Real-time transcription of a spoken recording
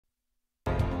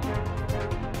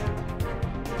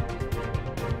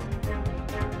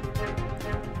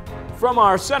From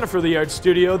our Center for the Arts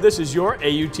studio, this is your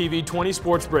AUTV-20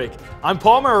 Sports Break. I'm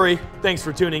Paul Murray. Thanks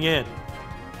for tuning in.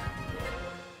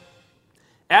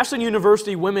 Ashland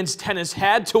University women's tennis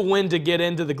had to win to get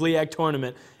into the GLIAC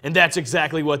tournament, and that's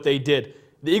exactly what they did.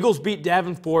 The Eagles beat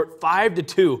Davenport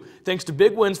 5-2 thanks to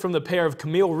big wins from the pair of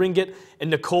Camille Ringett and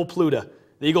Nicole Pluta.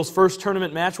 The Eagles' first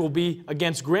tournament match will be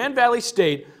against Grand Valley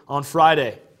State on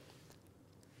Friday.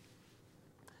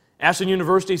 Ashland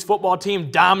University's football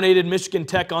team dominated Michigan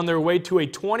Tech on their way to a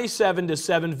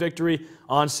 27-7 victory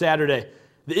on Saturday.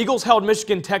 The Eagles held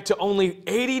Michigan Tech to only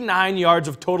 89 yards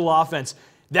of total offense.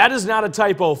 That is not a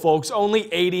typo, folks,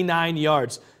 only 89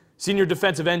 yards. Senior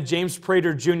defensive end James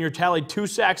Prater Jr. tallied 2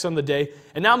 sacks on the day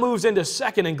and now moves into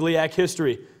second in GLIAC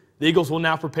history. The Eagles will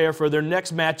now prepare for their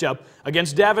next matchup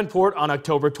against Davenport on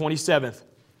October 27th.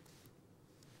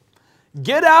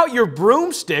 Get out your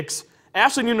broomsticks.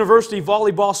 Ashland University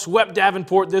volleyball swept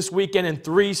Davenport this weekend in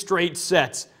 3 straight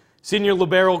sets. Senior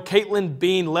libero Caitlin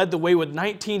Bean led the way with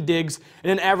 19 digs and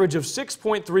an average of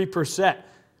 6.3%.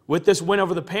 With this win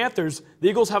over the Panthers, the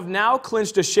Eagles have now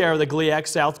clinched a share of the GLIAC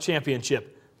South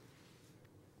Championship.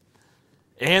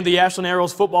 And the Ashland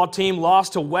Arrows football team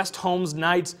lost to West Holmes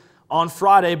Knights on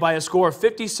Friday by a score of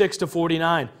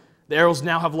 56-49. The Arrows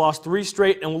now have lost 3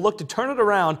 straight and will look to turn it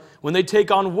around when they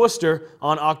take on Worcester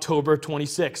on October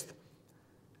 26th.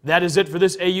 That is it for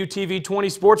this AUTV-20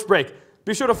 Sports Break.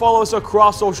 Be sure to follow us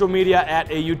across social media at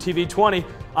AUTV-20.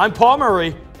 I'm Paul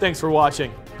Murray. Thanks for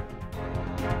watching.